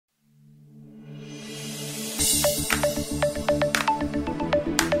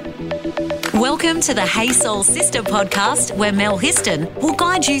Welcome to the Hey Soul Sister podcast, where Mel Histon will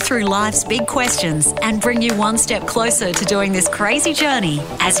guide you through life's big questions and bring you one step closer to doing this crazy journey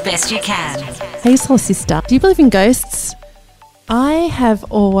as best you can. Hey Soul Sister, do you believe in ghosts? I have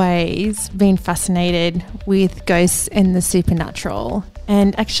always been fascinated with ghosts and the supernatural.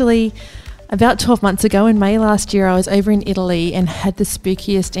 And actually, about 12 months ago in May last year, I was over in Italy and had the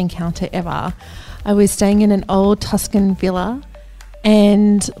spookiest encounter ever. I was staying in an old Tuscan villa,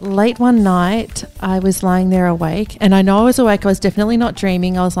 and late one night I was lying there awake, and I know I was awake, I was definitely not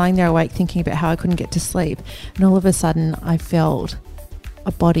dreaming. I was lying there awake thinking about how I couldn't get to sleep, and all of a sudden I felt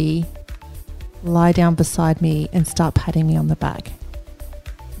a body lie down beside me and start patting me on the back.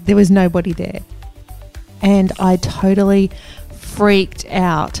 There was nobody there, and I totally freaked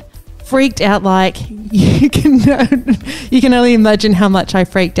out like you can only imagine how much I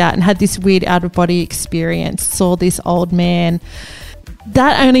freaked out, and had this weird out of body experience. Saw this old man.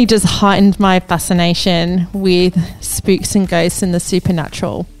 That only just heightened my fascination with spooks and ghosts and the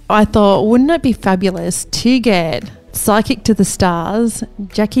supernatural. I thought, wouldn't it be fabulous to get Psychic to the Stars,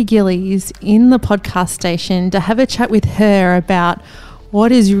 Jackie Gillies, in the podcast station to have a chat with her about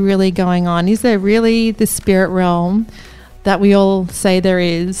what is really going on. Is there really the spirit realm that we all say there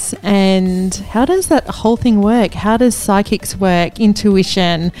is? And how does that whole thing work? How does psychics work?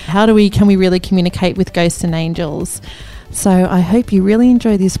 Intuition? Can we really communicate with ghosts and angels? So I hope you really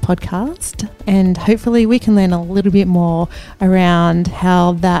enjoy this podcast, and hopefully we can learn a little bit more around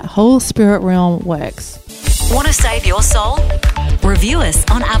how that whole spirit realm works. Want to save your soul? Review us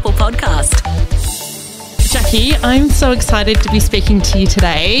on Apple Podcast. Jackie, I'm so excited to be speaking to you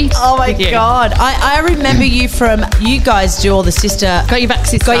today. Oh my God. I remember you from, you guys do all the sister. Got Your Back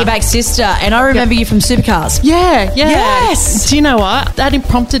Sister. And I remember you from Supercars. Yeah. Yes. Do you know what? That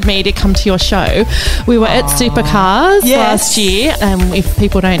prompted me to come to your show. We were at Supercars last year. If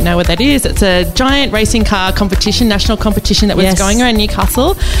people don't know what that is, it's a giant racing car competition, national competition that was going around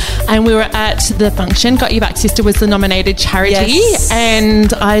Newcastle. And we were at the function. Got Your Back Sister was the nominated charity. Yes.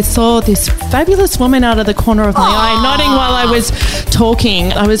 And I saw this fabulous woman out of the corner of my eye nodding while I was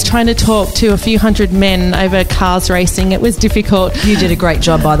talking. I was trying to talk to a few hundred men over cars racing. It was difficult. You did a great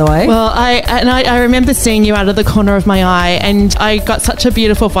job, by the way. Well, I remember seeing you out of the corner of my eye, and I got such a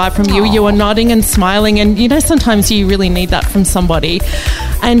beautiful vibe from you. You were nodding and smiling, and you know, sometimes you really need that from somebody.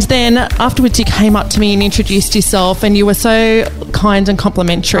 And then afterwards you came up to me and introduced yourself, and you were so kind and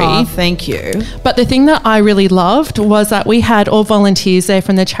complimentary. Oh, thank you. But the thing that I really loved was that we had all volunteers there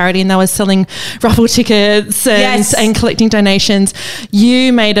from the charity, and they were selling raffle tickets and collecting donations.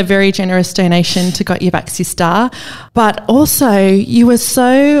 You made a very generous donation to Got Your Back Sister, but also you were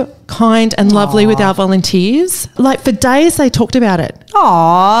so kind and lovely with our volunteers. Like, for days they talked about it.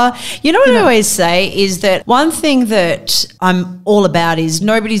 You know what I always say is that one thing that I'm all about is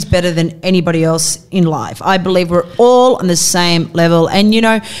nobody's better than anybody else in life. I believe we're all on the same level. And, you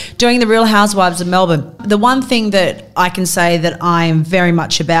know, doing the Real Housewives of Melbourne, the one thing that I can say that I'm very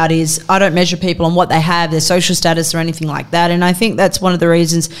much about is I don't measure people on what they have, their social status or anything like that. And I think that's one of the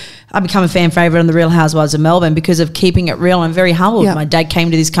reasons I become a fan favourite on the Real Housewives of Melbourne, because of keeping it real. I'm very humbled. Yep. My dad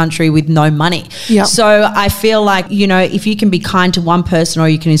came to this country with no money. Yep. So I feel like, you know, if you can be kind to one person or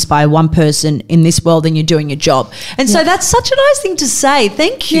you can inspire one person in this world, then you're doing your job. And so that's such a nice thing to say.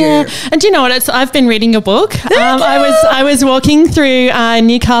 Thank you. Yeah. And do you know what? I've been reading your book. I was walking through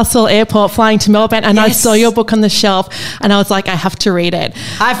Newcastle Airport flying to Melbourne, and I saw your book on the shelf, and I was like, I have to read it.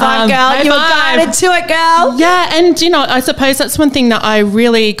 High five, girl. You were guided to it, girl. Yeah. And, you know, I suppose that's one thing that I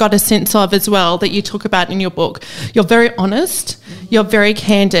really got a sense of as well that you talk about in your book. You're very honest. You're very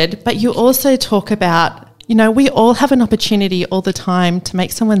candid, but you also talk about, you know, we all have an opportunity all the time to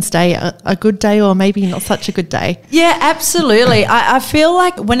make someone's day a good day, or maybe not such a good day. Yeah, absolutely. I feel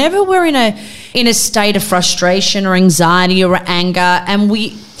like whenever we're in a state of frustration or anxiety or anger, and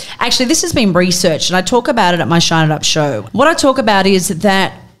actually this has been researched, and I talk about it at my Shine It Up show. What I talk about is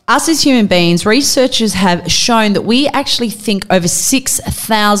that us as human beings, researchers have shown that we actually think over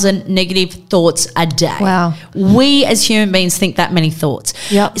 6,000 negative thoughts a day. Wow. We as human beings think that many thoughts.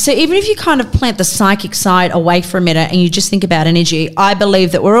 Yep. So even if you kind of plant the psychic side away for a minute and you just think about energy, I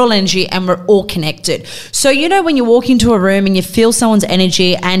believe that we're all energy and we're all connected. So, you know, when you walk into a room and you feel someone's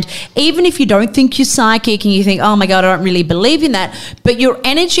energy, and even if you don't think you're psychic and you think, oh my God, I don't really believe in that, but your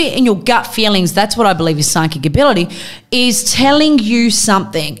energy and your gut feelings, that's what I believe is psychic ability, is telling you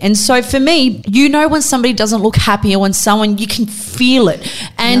something. And so for me, you know, when somebody doesn't look happy, or when someone, you can feel it.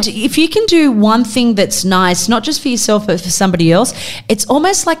 And And if you can do one thing that's nice, not just for yourself but for somebody else, it's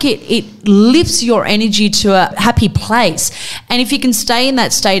almost like it lifts your energy to a happy place. And if you can stay in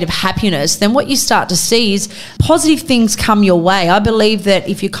that state of happiness, then what you start to see is positive things come your way. I believe that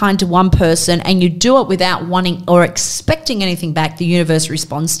if you're kind to one person and you do it without wanting or expecting anything back, the universe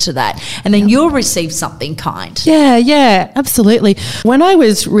responds to that. And then you'll receive something kind. Yeah, absolutely. When I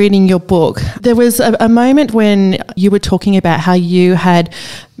was reading your book, there was a moment when you were talking about how you had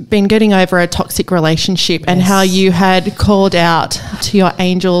been getting over a toxic relationship and how you had called out to your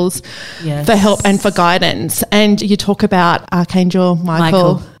angels for help and for guidance. And you talk about Archangel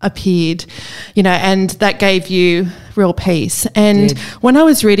Michael appeared, and that gave you real peace. And when I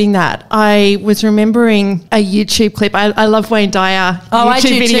was reading that, I was remembering a YouTube clip. I love Wayne Dyer YouTube I do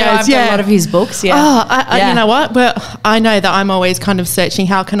videos. too. I've got a lot of his books. You know what? Well, I know that I'm always kind of searching,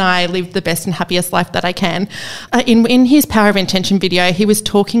 how can I live the best and happiest life that I can? In his Power of Intention video, he was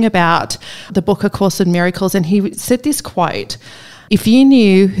talking about the book A Course in Miracles, and he said this quote: "If you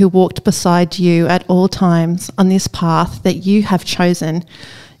knew who walked beside you at all times on this path that you have chosen,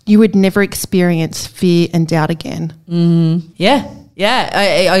 you would never experience fear and doubt again." Yeah,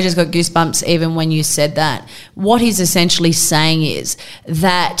 I just got goosebumps even when you said that. What he's essentially saying is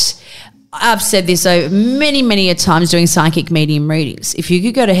that, I've said this many, many a times doing psychic medium readings. If you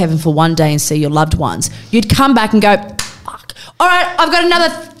could go to heaven for one day and see your loved ones, you'd come back and go, fuck, all right, I've got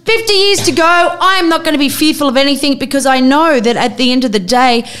another 50 years to go. I am not going to be fearful of anything, because I know that at the end of the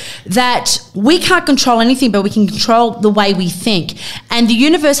day that we can't control anything, but we can control the way we think. And the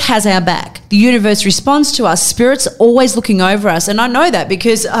universe has our back. The universe responds to us. Spirit's always looking over us. And I know that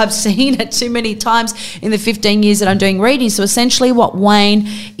because I've seen it too many times in the 15 years that I'm doing readings. So essentially what Wayne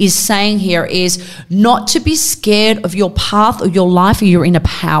is saying here is not to be scared of your path or your life or your inner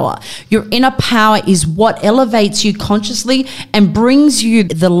power. Your inner power is what elevates you consciously and brings you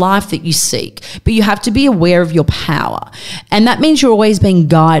the life that you seek. But you have to be aware of your power. And that means you're always being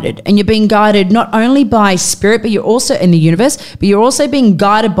guided. And you're being guided not only by spirit, but you're also in the universe, but you're also being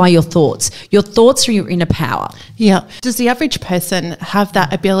guided by your thoughts. Your thoughts are your inner power. Yeah. Does the average person have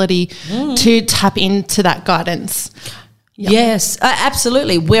that ability to tap into that guidance? Yep. Yes,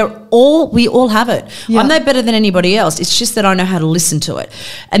 absolutely. We all have it. Yep. I'm no better than anybody else. It's just that I know how to listen to it.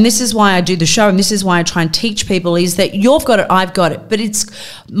 And this is why I do the show, and this is why I try and teach people, is that you've got it, I've got it. But it's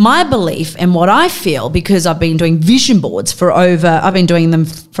my belief and what I feel, because I've been doing vision boards I've been doing them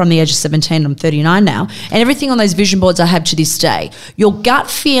from the age of 17, I'm 39 now, and everything on those vision boards I have to this day. Your gut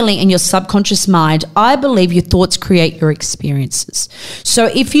feeling and your subconscious mind, I believe your thoughts create your experiences. So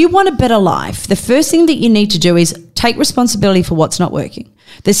if you want a better life, the first thing that you need to do is take responsibility for what's not working.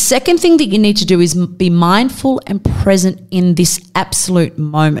 The second thing that you need to do is be mindful and present in this absolute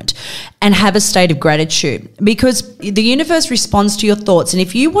moment and have a state of gratitude, because the universe responds to your thoughts. And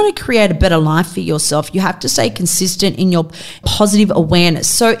if you want to create a better life for yourself, you have to stay consistent in your positive awareness.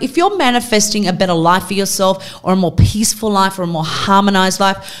 So if you're manifesting a better life for yourself, or a more peaceful life, or a more harmonized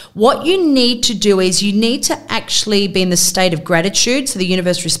life, what you need to do is you need to actually be in the state of gratitude, so the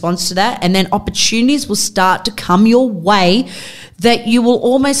universe responds to that, and then opportunities will start to come your way that you will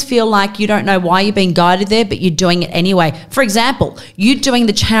almost feel like you don't know why you're being guided there, but you're doing it anyway. For example, you're doing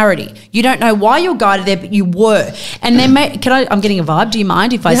the charity. You don't know why you're guided there, but you were. And then, I'm getting a vibe. Do you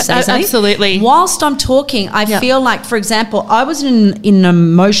mind if I say something? Absolutely. Whilst I'm talking, I feel like, for example, I was in an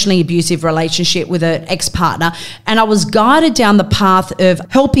emotionally abusive relationship with an ex-partner, and I was guided down the path of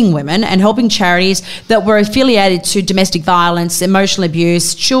helping women and helping charities that were affiliated to domestic violence, emotional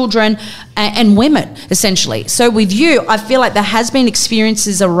abuse, children, and women, essentially. So with you, I feel like there has been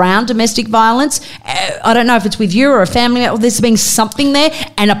experiences around domestic violence. I don't know if it's with you or a family member, there's been something there,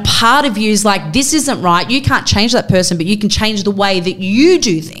 and a part of you is like, this isn't right. You can't change that person, but you can change the way that you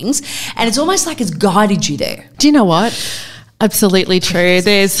do things. And it's almost like it's guided you there. Do you know what? Absolutely true.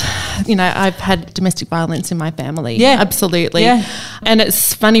 There's, I've had domestic violence in my family. Yeah. Absolutely. Yeah. And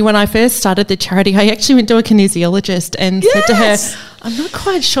it's funny, when I first started the charity, I actually went to a kinesiologist and said to her, I'm not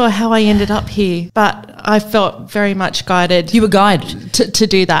quite sure how I ended up here, but I felt very much guided. You were guided. To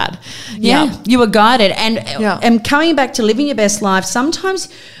do that. Yeah, you were guided. And coming back to living your best life,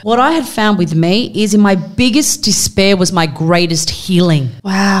 sometimes what I had found with me is, in my biggest despair was my greatest healing.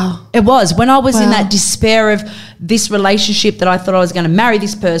 Wow. It was. When I was in that despair of this relationship that I thought I was going to marry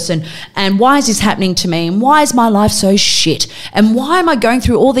this person, and why is this happening to me, and why is my life so shit, and why am I going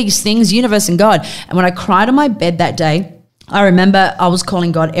through all these things, universe and God? And when I cried on my bed that day, I remember I was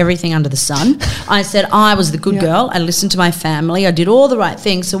calling God everything under the sun. I said I was the good girl. I listened to my family. I did all the right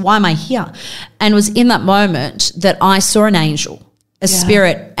things. So why am I here? And it was in that moment that I saw an angel, a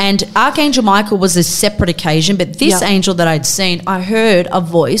spirit, and And Archangel Michael was a separate occasion, but this Yep. angel that I'd seen, I heard a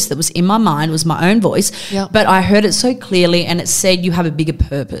voice that was in my mind, it was my own voice, Yep. but I heard it so clearly, and it said, you have a bigger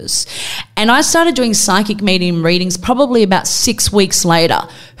purpose. And I started doing psychic medium readings probably about 6 weeks later.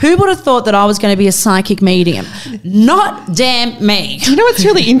 Who would have thought that I was going to be a psychic medium? Not damn me. You know what's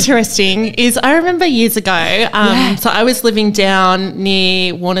really interesting is I remember years ago, so I was living down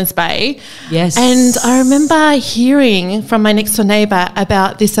near Warners Bay. Yes. And I remember hearing from my next door neighbour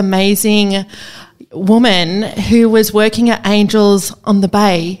about this amazing woman who was working at Angels on the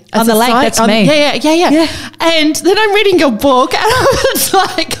Bay. On the lake, that's me. Yeah. And then I'm reading your book and I was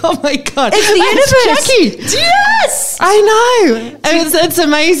like, oh my God. It's the universe. Jackie. Yes. I know. It's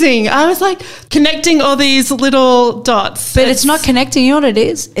amazing. I was like connecting all these little dots. But it's not connecting. You know what it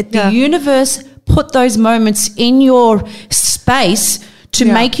is? Yeah. The universe put those moments in your space to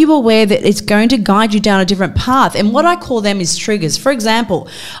Yeah. make you aware that it's going to guide you down a different path. And what I call them is triggers. For example,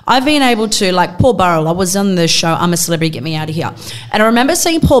 I've been able to, like Paul Burrell, I was on the show, I'm a Celebrity, Get Me Out of Here. And I remember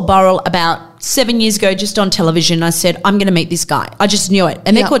seeing Paul Burrell about 7 years ago just on television. I said, I'm going to meet this guy. I just knew it.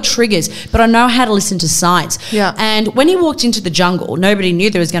 And they're Yeah. called triggers, but I know how to listen to signs. Yeah. And when he walked into the jungle, nobody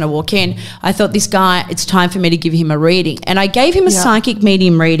knew there was going to walk in. I thought, this guy, it's time for me to give him a reading. And I gave him a Yeah. psychic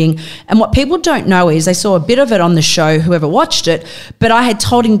medium reading. And what people don't know is they saw a bit of it on the show, whoever watched it, but I had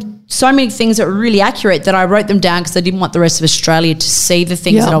told him so many things that were really accurate that I wrote them down because I didn't want the rest of Australia to see the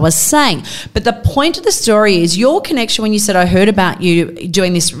things Yeah. that I was saying. But the point of the story is your connection when you said, I heard about you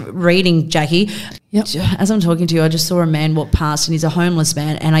doing this reading, Jackie. Yep. As I'm talking to you, I just saw a man walk past and he's a homeless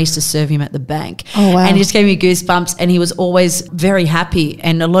man and I used to serve him at the bank. Oh, wow. And he just gave me goosebumps and he was always very happy.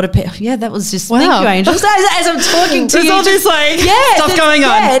 And a lot of people, that was just, Wow. thank you, Angel. As I'm talking to There's you. all this like stuff there's- going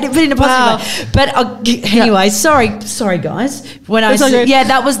on. Yeah, but in a Wow. positive way. But anyway, sorry guys. When I It's all said, good.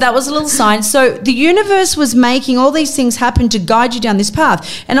 that was a little sign. So the universe was making all these things happen to guide you down this path.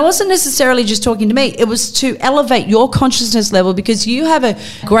 And it wasn't necessarily just talking to me. It was to elevate your consciousness level because you have a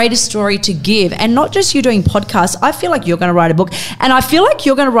greater story to give. And not just you doing podcasts. I feel like you're going to write a book. And I feel like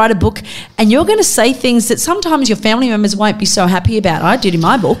you're going to write a book and you're going to say things that sometimes your family members won't be so happy about. I did in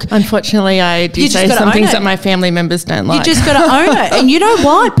my book. Unfortunately, I do You just say gotta some own things it. that my family members don't like. You just got to own it. And you know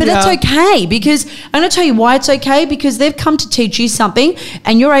what? But Yeah. it's okay because I'm going to tell you why it's okay because they've come to teach you something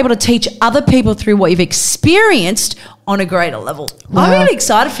and you're able to teach other people through what you've experienced on a greater level. Wow. I'm really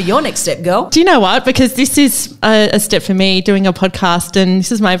excited for your next step, girl. Do you know what? Because this is a step for me doing a podcast and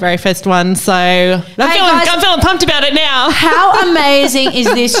this is my very first one. So I'm feeling pumped about it now. How amazing is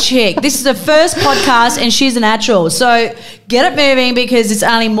this chick? This is her first podcast and she's a natural. So get it moving because it's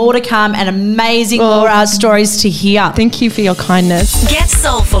only more to come and amazing more stories to hear. Thank you for your kindness. Get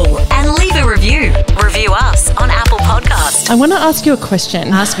soulful and leave a review. Review us on Apple Podcast. I want to ask you a question.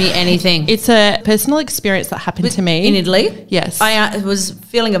 Ask me anything. It's a personal experience that happened to me. In Italy? Yes. I was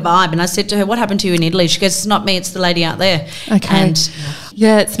feeling a vibe and I said to her, what happened to you in Italy? She goes, it's not me, it's the lady out there. Okay. And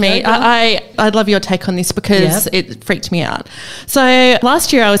yeah, it's me. Go, girl. I'd love your take on this because Yep. it freaked me out. So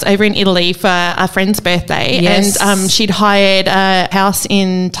last year I was over in Italy for a friend's birthday Yes. and she'd hired a house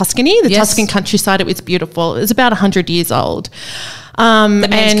in Tuscany, the Yes. Tuscan countryside. It was beautiful. It was about 100 years old. the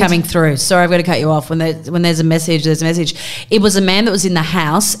man's and- coming through. Sorry, I've got to cut you off. When there's a message, there's a message. It was a man that was in the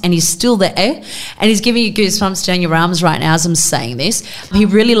house and he's still there and he's giving you goosebumps down your arms right now as I'm saying this. He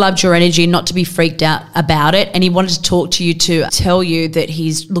really loved your energy, not to be freaked out about it, and he wanted to talk to you to tell you that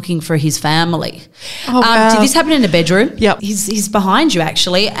he's looking for his family. Oh, wow. Did this happen in the bedroom? Yep. He's behind you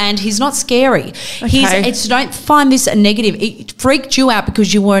actually, and he's not scary. Okay. Don't find this a negative. It freaked you out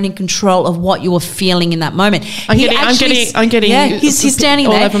because you weren't in control of what you were feeling in that moment. I'm getting Yeah, he's standing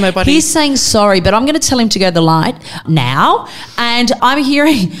all there. over my body. He's saying sorry, but I'm going to tell him to go to the light now. And I'm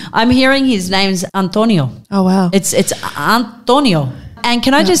hearing his name's Antonio. Oh, wow. It's Antonio. And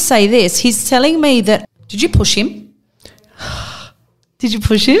can I just say this? He's telling me that. Did you push him? Did you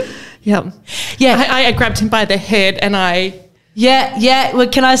push him? Yeah. Yeah. I grabbed him by the head and Yeah. Well,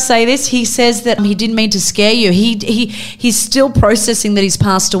 can I say this? He says that he didn't mean to scare you. He's still processing that he's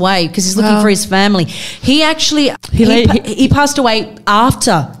passed away because he's looking Wow. for his family. He actually he passed away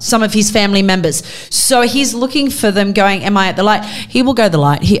after some of his family members, so he's looking for them. Going, am I at the light? He will go to the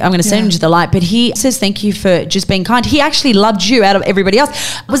light. I'm going to send him to the light. But he says thank you for just being kind. He actually loved you out of everybody else.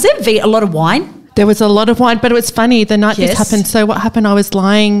 Was there a lot of wine? there was a lot of wine, but it was funny. The night Yes. this happened, so what happened, I was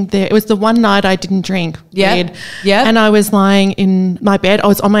lying there. It was the one night I didn't drink. Yeah. Weird. Yeah. And I was lying in my bed. I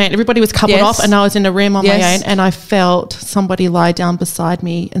was on my own. Everybody was coupled Yes. off and I was in a room on my Yes. own, and I felt somebody lie down beside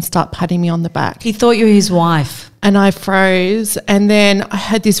me and start patting me on the back. He thought you were his wife. And I froze, and then I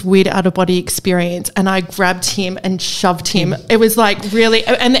had this weird out-of-body experience, and I grabbed him and shoved him. It was like really,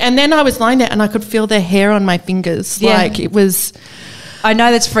 and then I was lying there and I could feel the hair on my fingers. Yeah. Like it was, I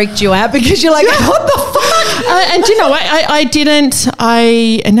know that's freaked you out because you're like, what the fuck? And do you know what? I didn't.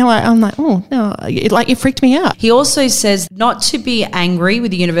 And now I'm like, oh no, it freaked me out. He also says not to be angry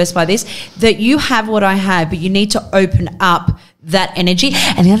with the universe by this, that you have what I have, but you need to open up that energy.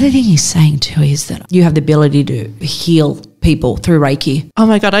 And the other thing he's saying too is that you have the ability to heal people through Reiki. Oh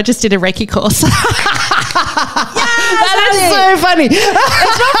my God, I just did a Reiki course. That is so funny.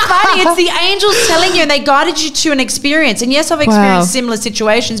 It's not funny. It's the angels telling you, and they guided you to an experience. And yes, I've experienced similar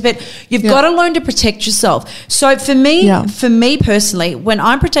situations, but you've got to learn to protect yourself. So for me personally, when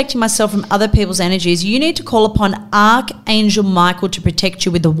I'm protecting myself from other people's energies, you need to call upon Archangel Michael to protect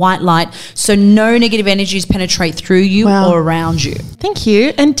you with the white light, so no negative energies penetrate through you or around you. Thank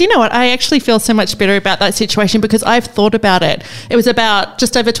you. And do you know what? I actually feel so much better about that situation because I've thought about it. It was about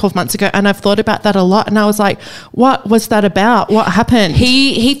just over 12 months ago, and I've thought about that a lot. And I was like, what was that about? What happened?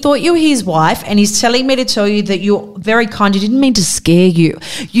 He thought you were his wife, and he's telling me to tell you that you're very kind. He didn't mean to scare you.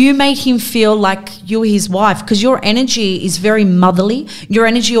 You made him feel like you were his wife because your energy is very motherly. Your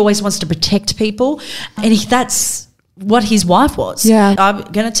energy always wants to protect people, and that's what his wife was. Yeah. I'm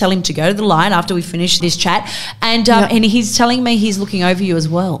going to tell him to go to the light after we finish this chat, and he's telling me he's looking over you as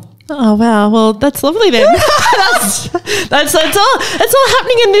well. Oh wow! Well, that's lovely then. that's all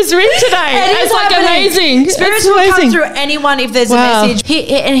happening in this room today. It's like amazing. Spirits will come through anyone if there's a message.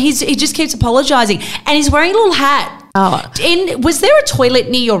 He just keeps apologising, and he's wearing a little hat. Oh. Was there a toilet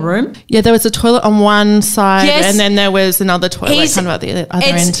near your room? Yeah, there was a toilet on one side, and then there was another toilet kind of at the other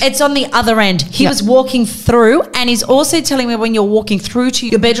end. It's on the other end. He was walking through, and he's also telling me when you're walking through to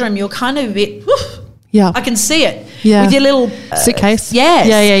your bedroom, you're kind of a bit. Yeah. I can see it. Yeah. With your little suitcase. Yes.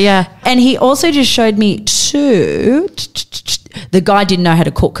 Yeah. And he also just showed me the guy didn't know how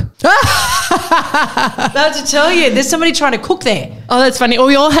to cook. I have to tell you, there's somebody trying to cook there. Oh, that's funny.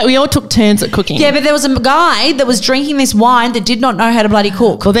 We all took turns at cooking. Yeah, but there was a guy that was drinking this wine that did not know how to bloody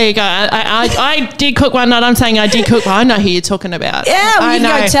cook. Well, there you go. I did cook one night. I'm saying I did cook. I know who you're talking about. Yeah, well, you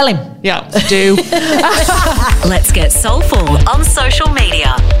can go tell him. Yeah, do. Let's get soulful on social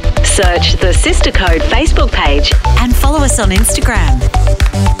media. Search the Sister Code Facebook page and follow us on Instagram.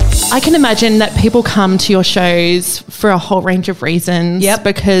 I can imagine that people come to your shows for a whole range of reasons. Yep.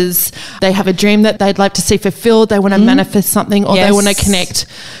 Because they have a dream that they'd like to see fulfilled, they want to manifest something, or they want to connect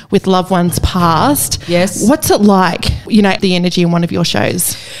with loved ones past. Yes. What's it like, the energy in one of your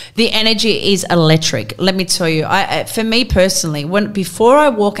shows? The energy is electric. Let me tell you, for me personally, before I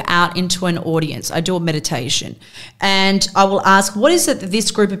walk out into an audience, I do a meditation, and I will ask, what is it that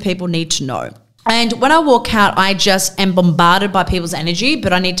this group of people need to know? And when I walk out, I just am bombarded by people's energy,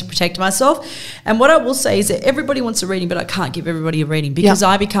 but I need to protect myself. And what I will say is that everybody wants a reading, but I can't give everybody a reading because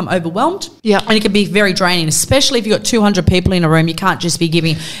I become overwhelmed. Yeah. And it can be very draining, especially if you've got 200 people in a room. You can't just be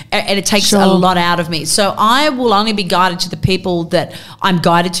giving, and it takes a lot out of me. So I will only be guided to the people that I'm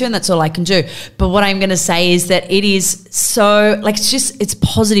guided to, and that's all I can do. But what I'm going to say is that it is so, it's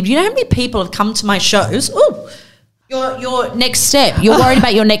positive. You know how many people have come to my shows? Ooh. Your next step. You're worried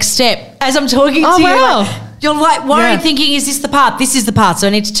about your next step. As I'm talking to you, you're like worried, thinking, is this the path? This is the path. So I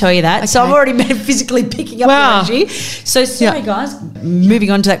need to tell you that. Okay. So I'm already metaphysically picking up the energy. So sorry, guys.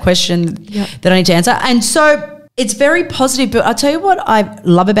 Moving on to that question that I need to answer. And so it's very positive, but I'll tell you what I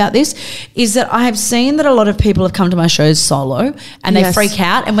love about this is that I have seen that a lot of people have come to my shows solo and they freak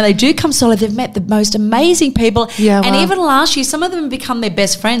out. And when they do come solo, they've met the most amazing people. Yeah, and even last year, some of them have become their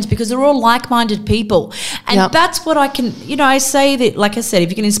best friends because they're all like-minded people. And that's what I can, I say that, like I said, if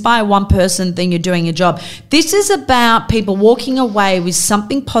you can inspire one person, then you're doing your job. This is about people walking away with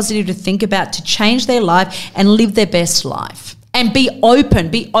something positive to think about, to change their life and live their best life. And be open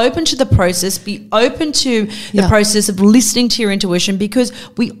to the process, be open to the process of listening to your intuition, because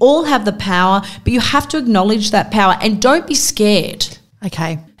we all have the power, but you have to acknowledge that power and don't be scared.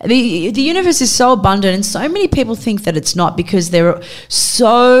 Okay. The universe is so abundant, and so many people think that it's not because they're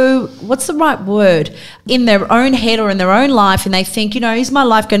so, what's the right word, in their own head or in their own life, and they think, is my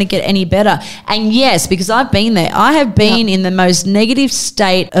life going to get any better? And yes, because I've been there. I have been in the most negative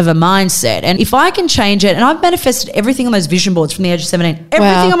state of a mindset, and if I can change it, and I've manifested everything on those vision boards from the age of 17.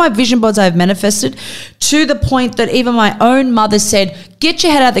 Everything on my vision boards I've manifested, to the point that even my own mother said, get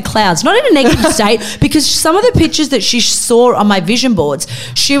your head out of the clouds. Not in a negative state, because some of the pictures that she saw on my vision boards,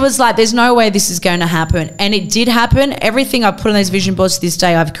 she was like, there's no way this is going to happen. And it did happen. Everything I put on those vision boards to this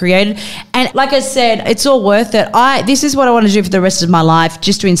day I've created. And like I said, it's all worth it. This is what I want to do for the rest of my life,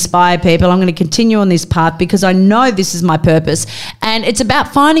 just to inspire people. I'm going to continue on this path because I know this is my purpose. And it's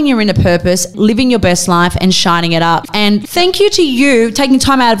about finding your inner purpose, living your best life and shining it up. And thank you to you taking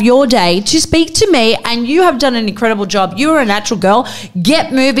time out of your day to speak to me. And you have done an incredible job. You're a natural girl.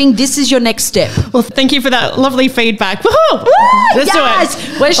 Get moving. This is your next step. Well, thank you for that lovely feedback. Woohoo! Let's do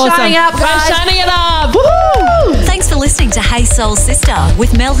it. We're shining up, guys. We're shining it up. Woo! Thanks for listening to Hey Soul Sister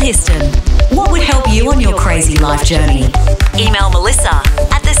with Mel Histon. What would help you on your crazy life journey? Email Melissa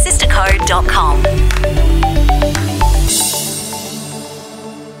at thesistercode.com.